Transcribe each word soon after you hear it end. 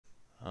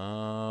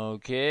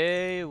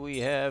Okay, we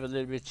have a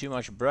little bit too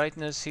much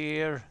brightness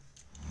here.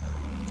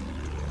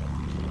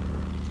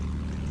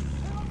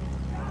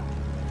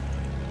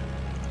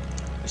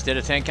 Is that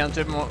a tank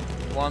counter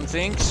one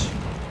thinks?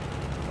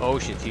 Oh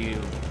shit, you.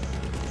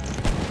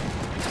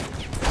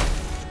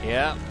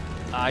 Yeah,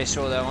 I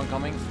saw that one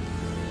coming.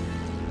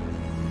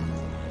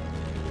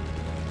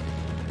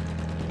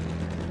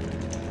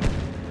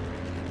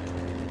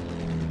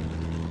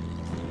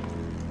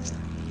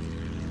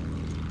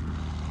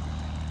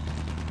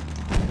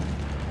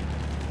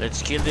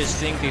 Let's kill this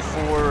thing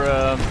before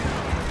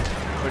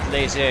it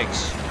lays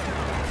eggs.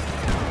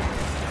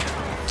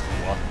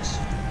 What?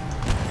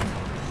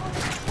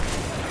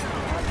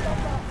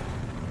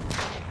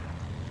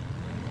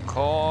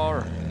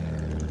 Car.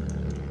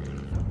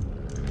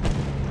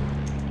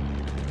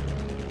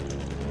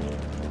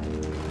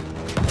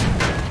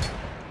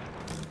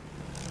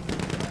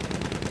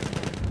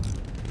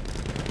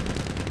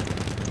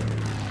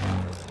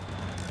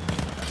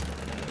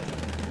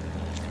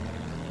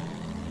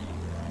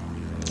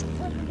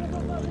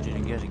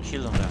 Didn't get a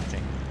kill on that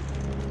thing.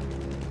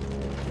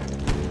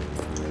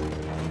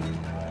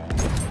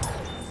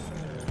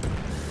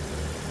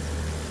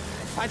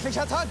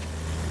 Feindlicher Tank!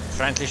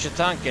 Feindlicher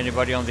Tank.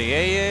 Anybody on the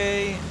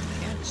AA?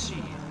 Can't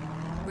see.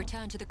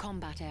 Return to the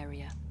combat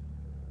area.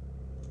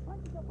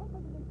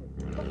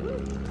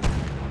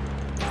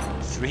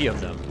 3 of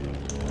them.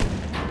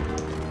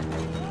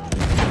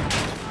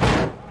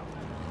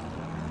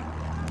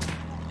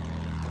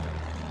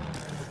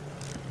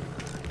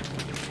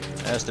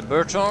 There's the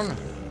Burton.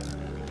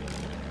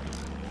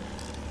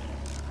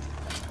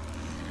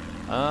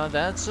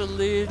 That's a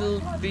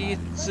little bit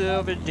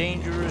of a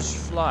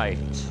dangerous flight,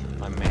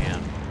 my man.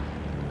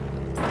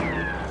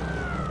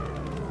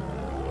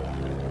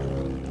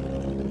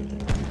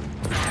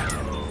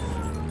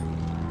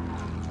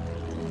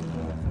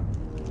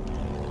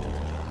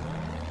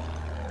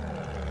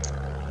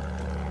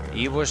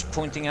 He was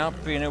pointing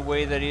up in a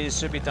way that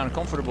is a bit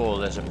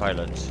uncomfortable as a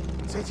pilot.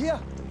 Seht ihr?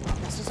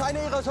 Das ist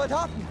einer ihrer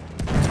Soldaten.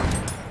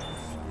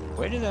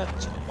 Where did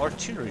that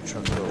artillery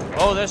truck go?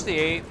 Oh, that's the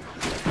A.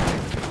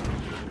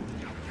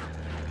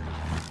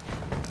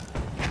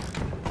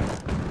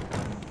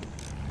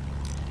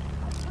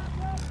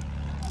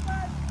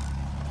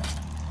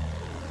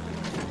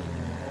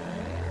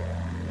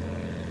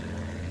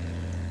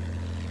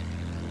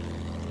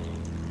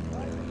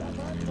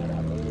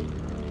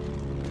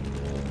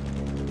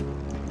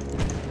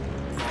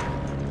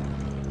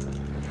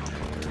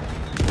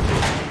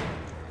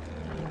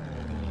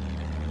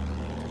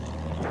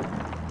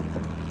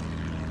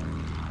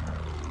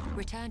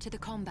 Return to the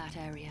combat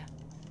area.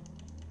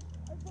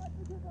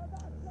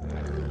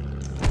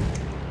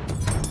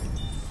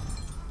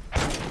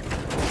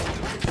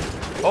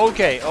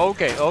 Okay.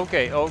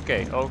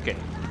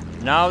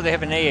 Now they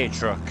have an AA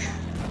truck.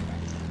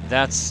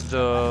 That's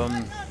the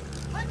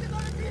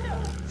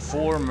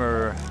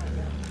former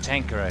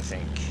tanker, I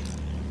think.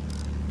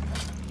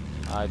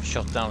 I've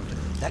shot down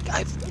that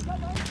guy.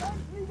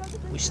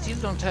 We still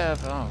don't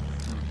have. Oh.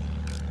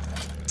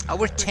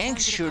 Our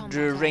tanks should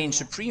reign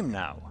supreme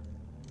now.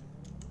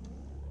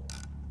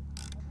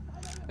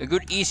 A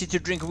good easy to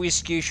drink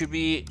whiskey should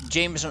be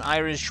Jameson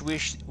Irish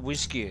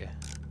whiskey.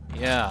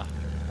 Yeah.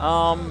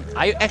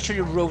 I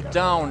actually wrote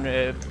down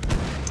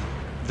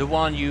the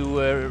one you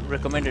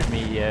recommended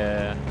me,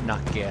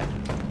 Nakke.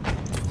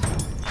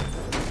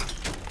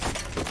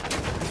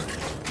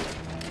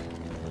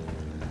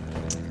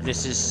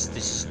 This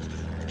is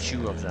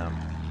 2 of them.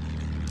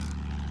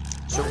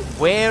 So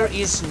where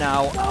is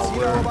now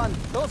our...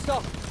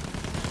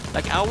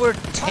 Like, our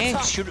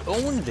tanks should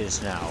own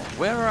this now.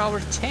 Where are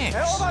our tanks?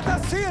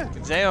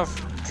 If they are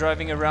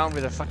driving around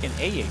with the fucking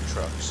AA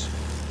trucks.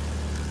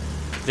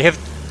 They have...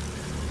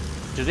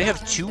 Do they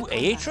have 2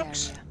 AA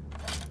trucks?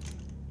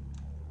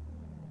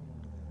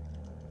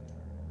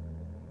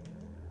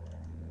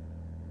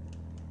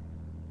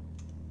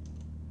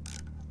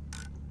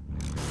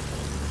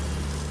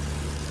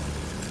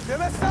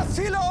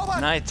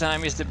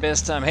 Nighttime is the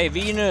best time. Hey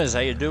Venus, how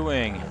you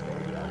doing?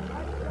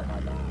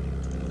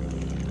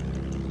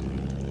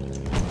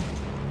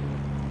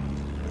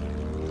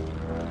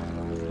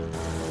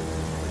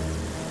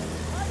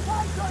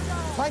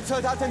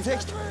 Feindsoldat in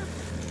Sicht!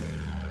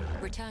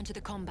 Return to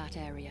the combat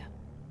area.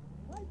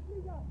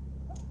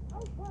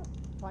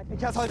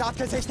 Feindlicher Soldat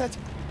gesichtet!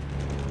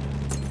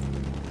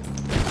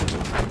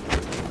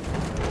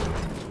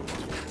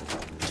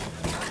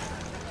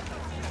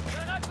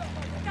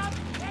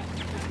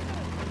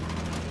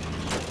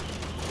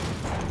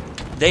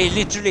 They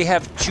literally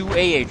have 2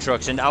 AA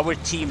trucks and our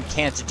team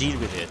can't deal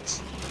with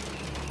it.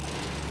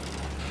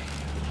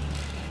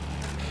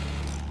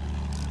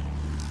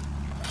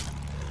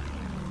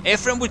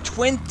 Ephraim with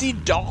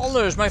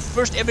 $20, my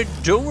first ever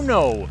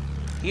dono.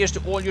 Here's to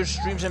all your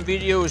streams and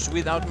videos.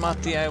 Without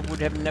Matti, I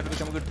would have never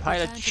become a good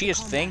pilot. Cheers,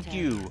 thank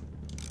you.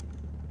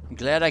 I'm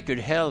glad I could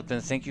help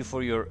and thank you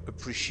for your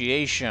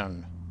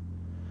appreciation.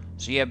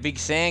 So yeah, big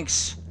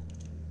thanks.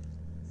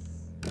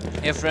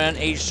 Ephraim,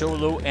 H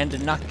Solo and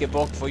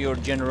Nakkebok for your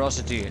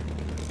generosity.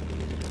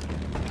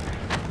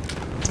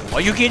 Are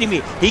you kidding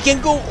me? He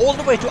can go all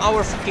the way to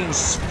our fucking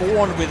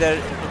spawn with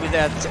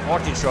that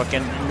arty truck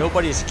and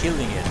nobody's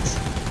killing it.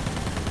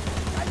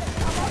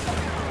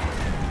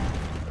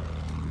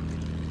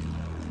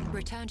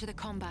 Return to the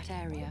combat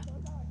area.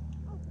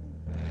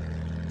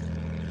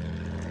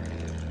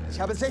 Ich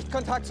habe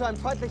Sichtkontakt zu einem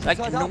feindlichen Like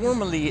Soldaten.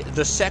 normally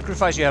the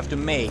sacrifice you have to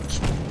make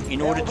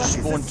in order to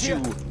spawn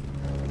 2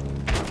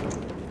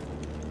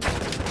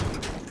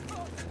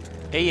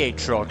 AA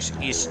trucks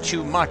is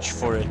too much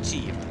for a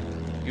team.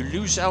 You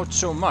lose out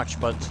so much,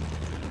 but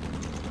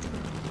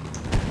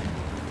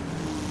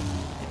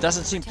it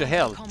doesn't seem to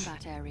help.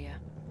 Combat area.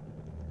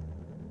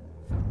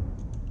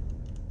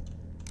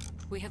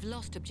 We have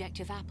lost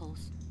objective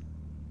apples.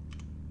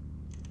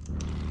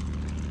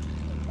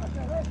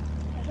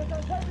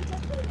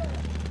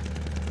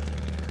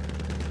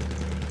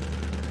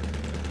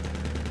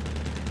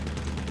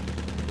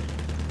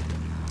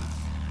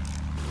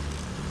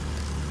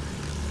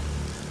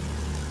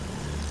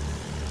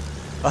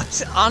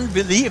 It's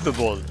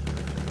unbelievable.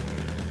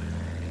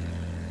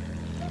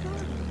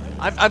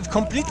 I've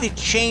completely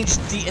changed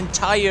the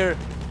entire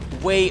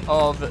way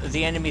of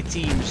the enemy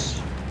team's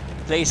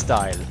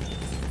playstyle.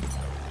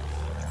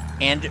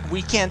 And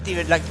we can't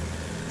even, like,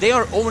 they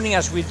are owning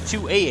us with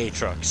 2 AA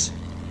trucks.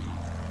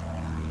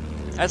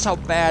 That's how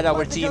bad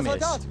our team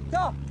is. Soldat,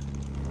 da!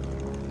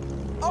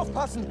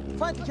 Aufpassen!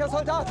 Feindlicher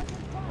Soldat!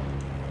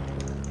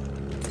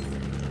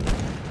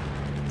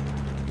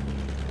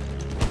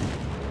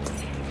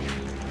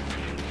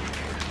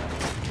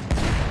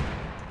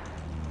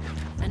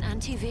 An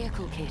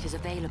anti-vehicle kit is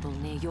available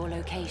near your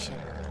location.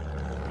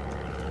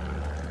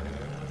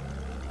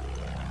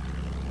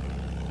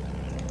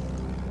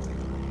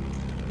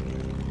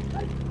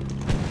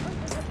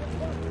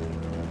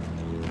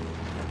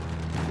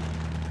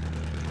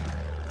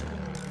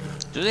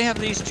 Do they have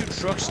these 2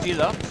 trucks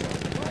still up?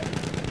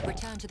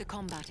 Return to the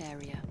combat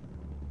area.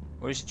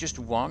 Or is it just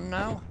 1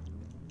 now?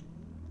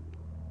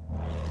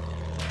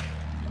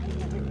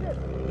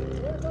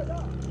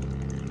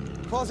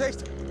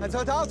 Vorsicht! Ein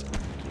Soldat!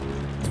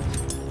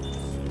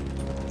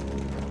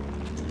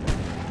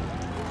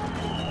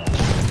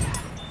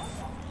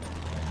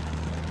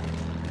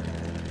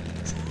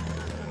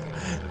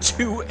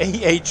 Two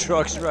AA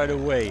trucks right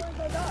away.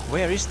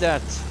 Where is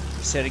that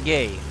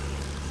Sergei?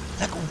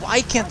 Like,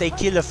 why can't they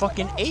kill a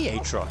fucking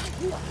AA truck?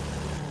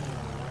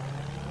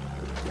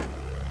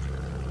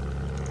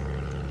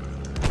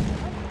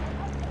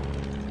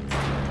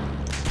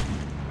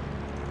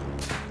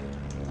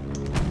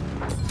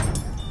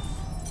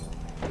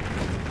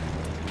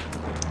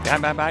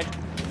 Behind.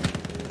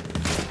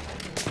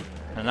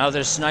 And now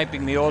they're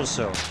sniping me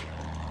also.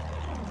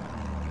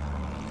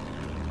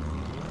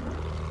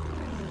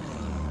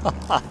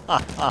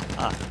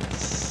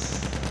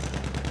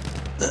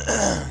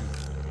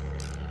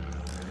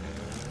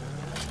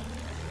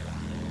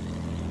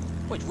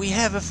 Wait, we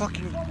have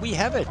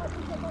a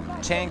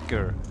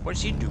tanker.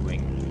 What's he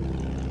doing?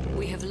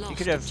 We have lost. He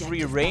could have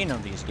free reign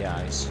on these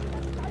guys.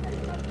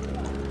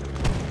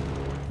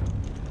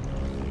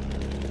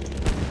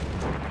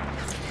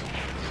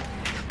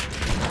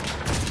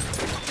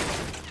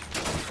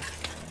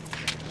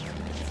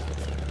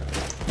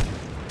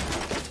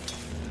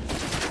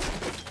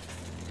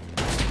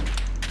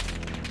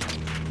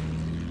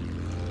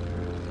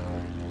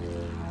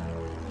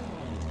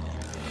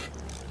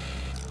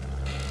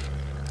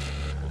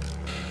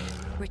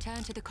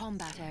 Return to the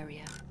combat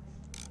area.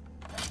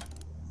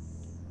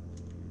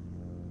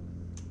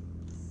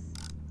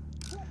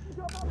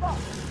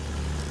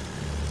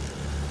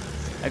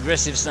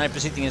 Aggressive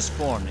snipers hitting a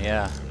spawn,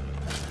 yeah.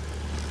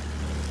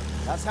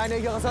 Das ist einer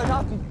ihrer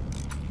Soldaten!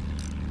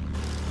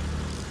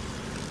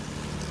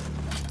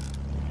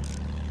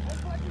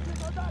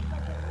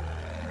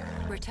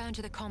 Return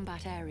to the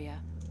combat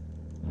area.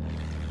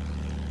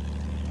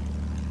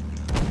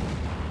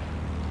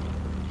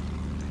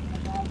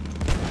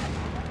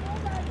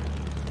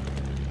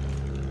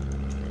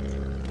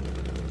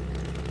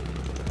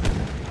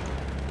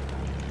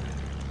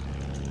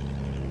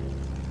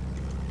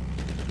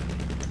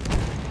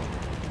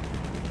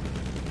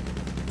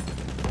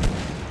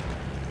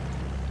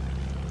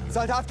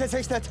 Soldat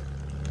gesichtet!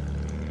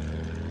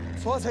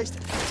 Vorsicht!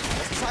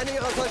 Das ist einer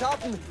ihrer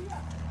Soldaten!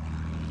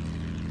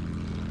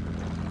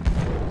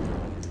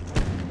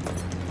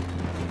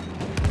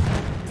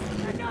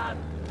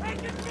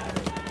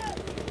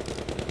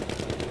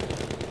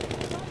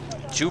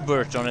 Two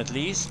Burton at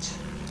least.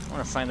 I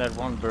want to find that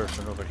one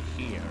Burton over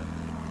here.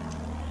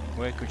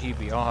 Where could he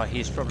be? Oh,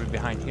 he's probably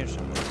behind here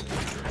somewhere.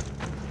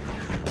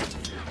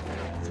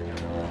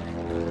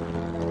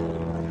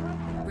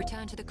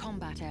 Return to the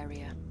combat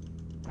area.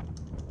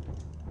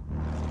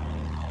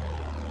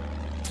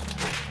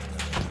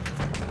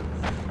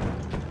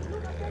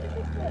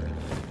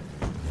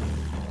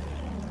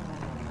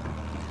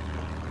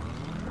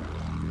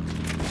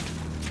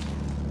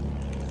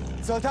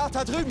 Soldat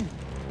da drüben!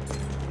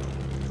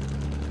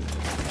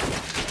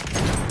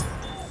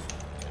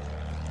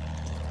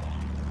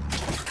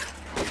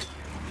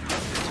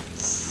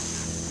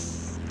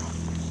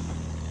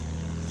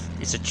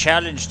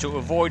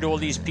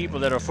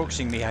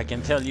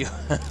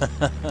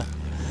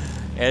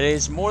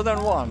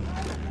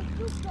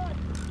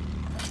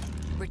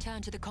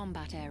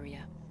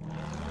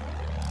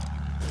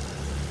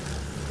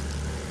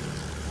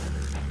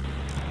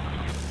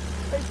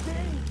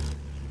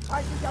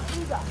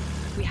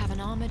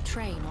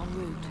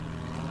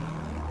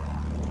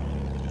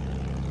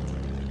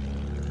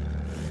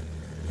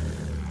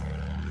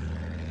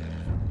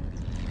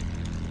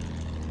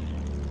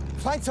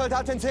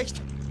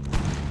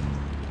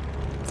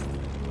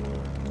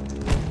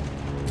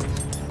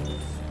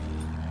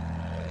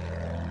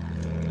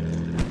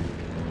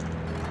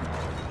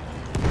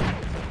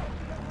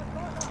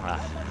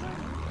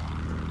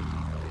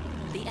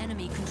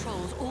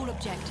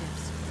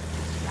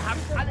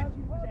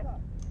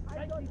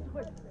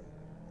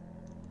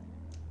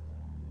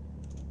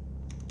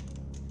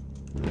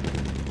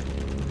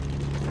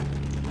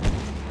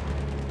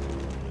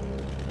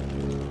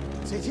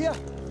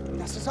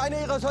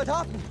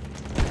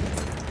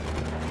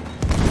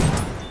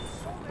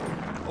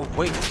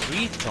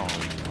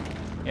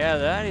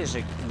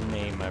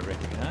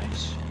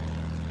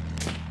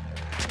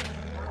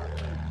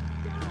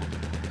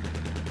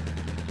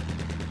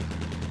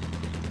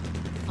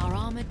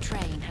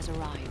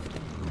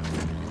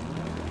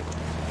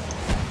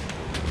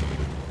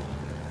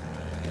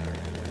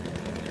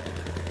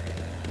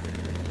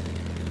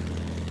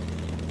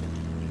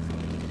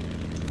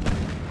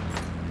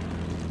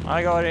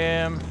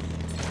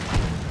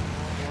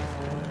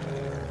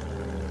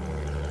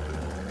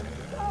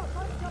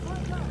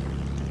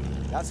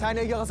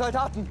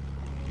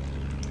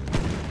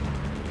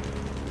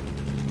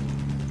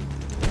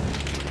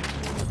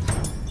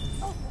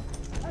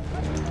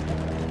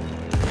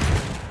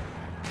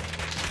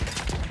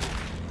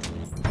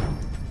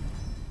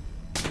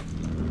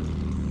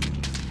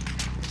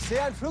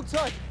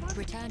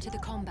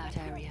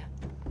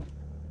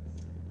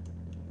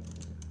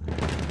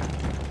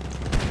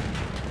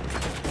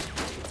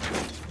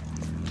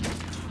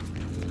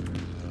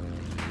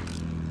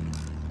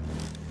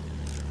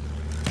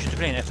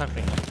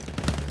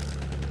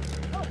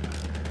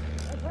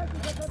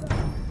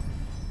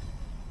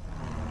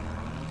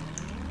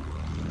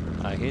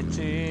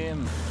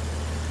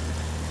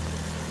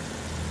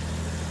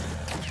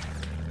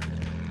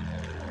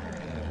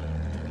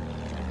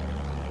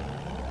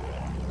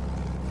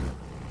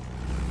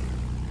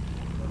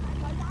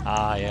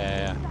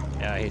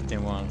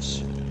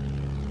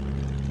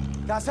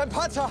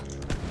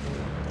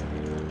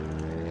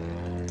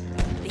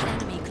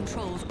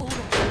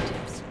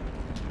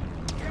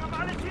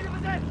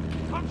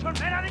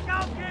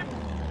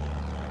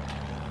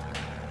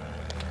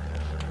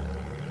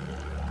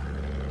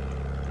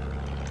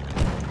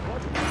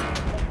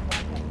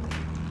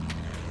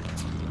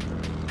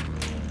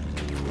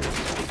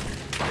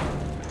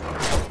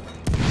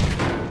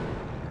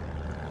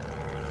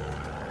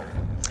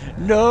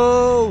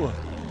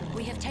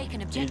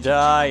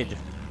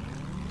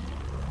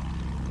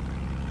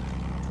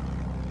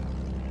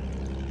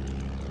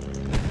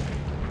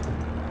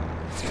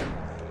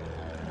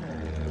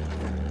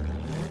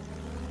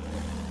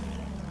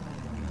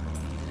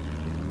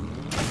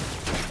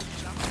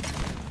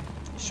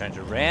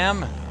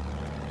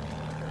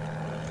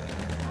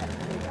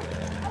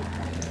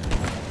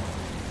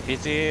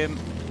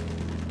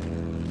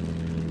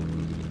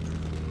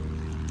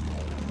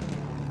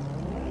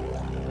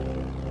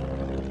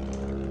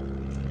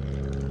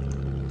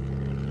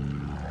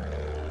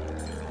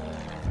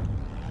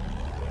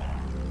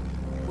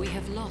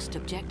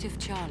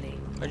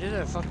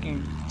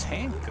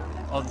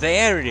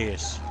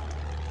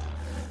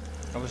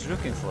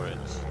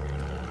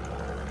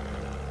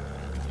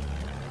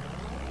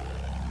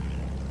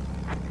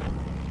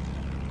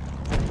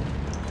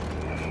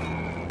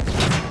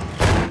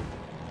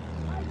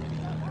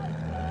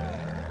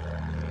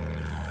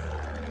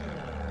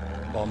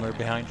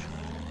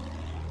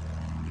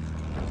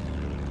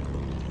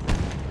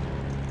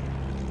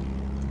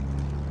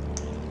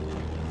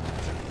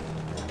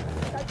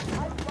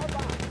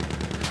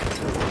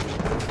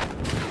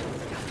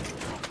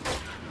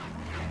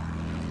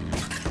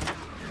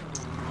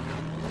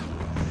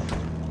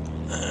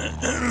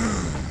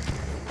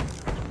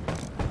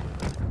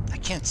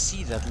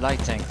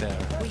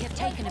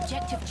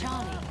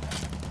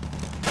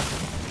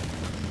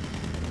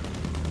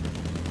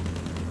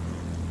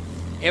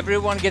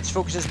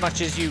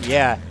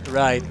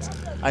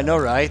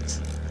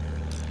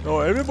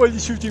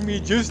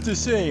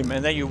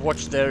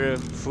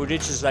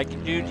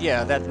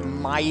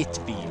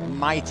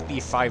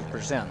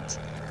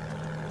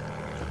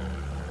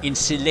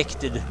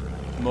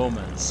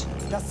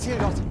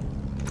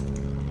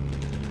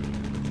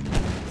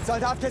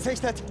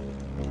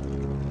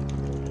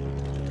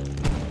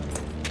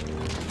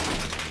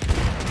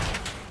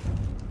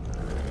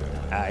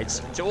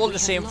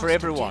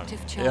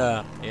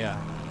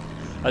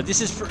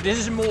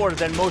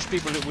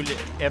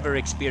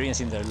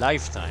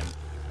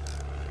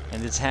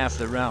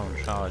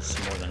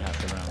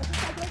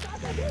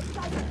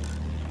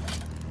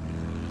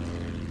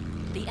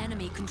 The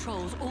enemy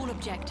controls all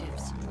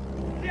objectives.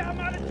 Wir haben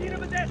alle Ziele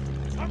besetzt!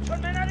 Kommt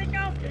schon, Männer, nicht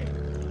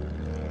aufgeben!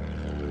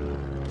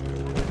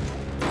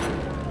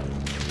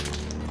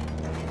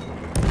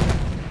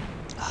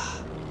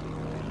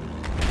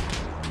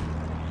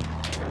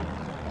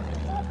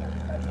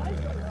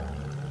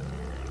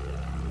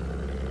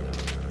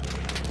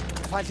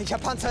 Feindlicher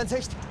Panzer in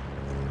Sicht.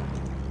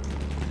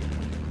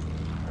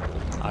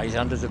 Ah, he's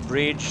under the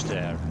bridge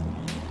there.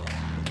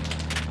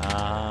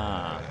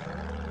 Ah.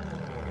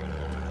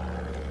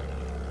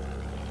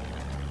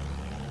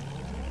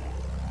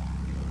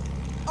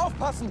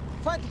 Aufpassen!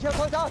 Feindlicher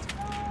Soldat!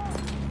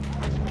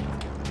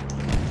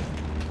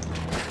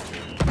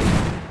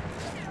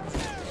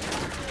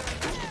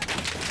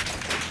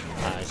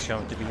 Ah, it's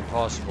going to be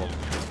impossible.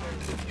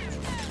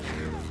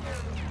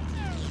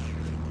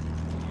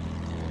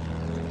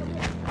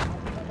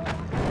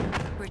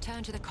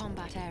 Return to the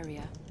combat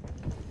area.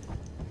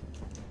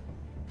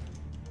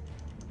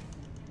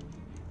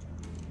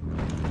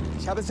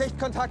 Ich habe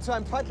Sichtkontakt zu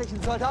einem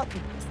feindlichen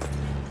Soldaten.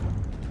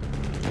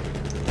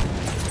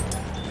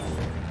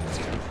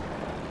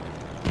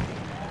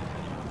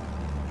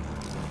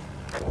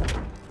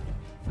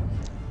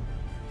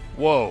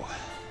 Whoa.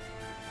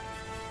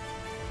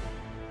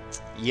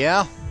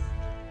 Yeah.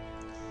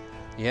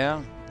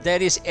 Yeah.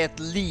 That is at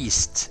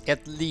least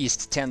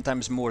 10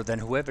 times more than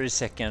whoever is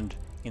second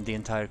in the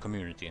entire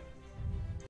community.